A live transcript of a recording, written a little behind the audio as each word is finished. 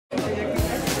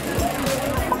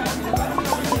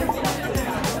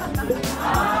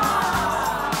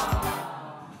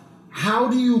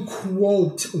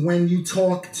quote when you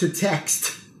talk to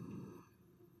text?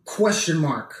 Question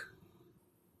mark.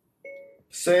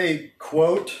 Say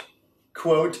quote,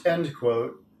 quote, end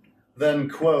quote, then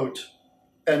quote,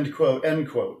 end quote, end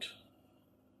quote.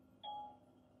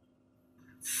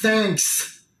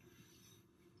 Thanks.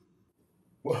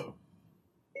 Whoa.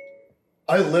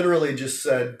 I literally just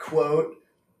said quote,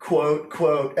 quote,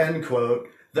 quote, end quote,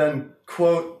 then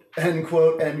quote, end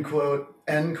quote, end quote,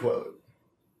 end quote.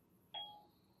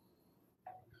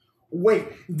 Wait,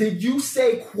 did you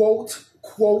say quote,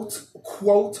 quote,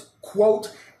 quote,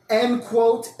 quote, end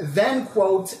quote, then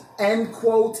quote, end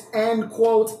quote, end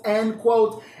quote, end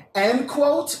quote, end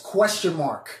quote, question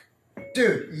mark?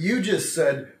 Dude, you just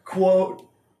said quote,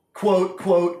 quote,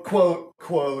 quote, quote,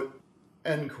 quote,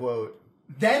 end quote.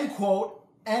 Then quote,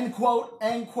 end quote,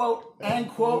 end quote, end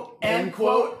quote, end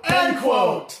quote, end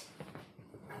quote.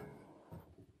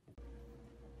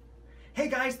 Hey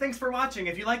guys, thanks for watching.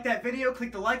 If you liked that video,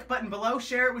 click the like button below,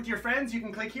 share it with your friends. You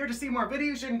can click here to see more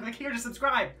videos. You can click here to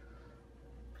subscribe.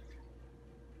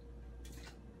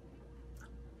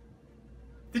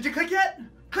 Did you click yet?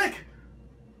 Click!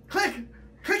 Click!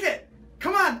 Click it!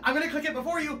 Come on! I'm gonna click it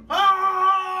before you. Ah!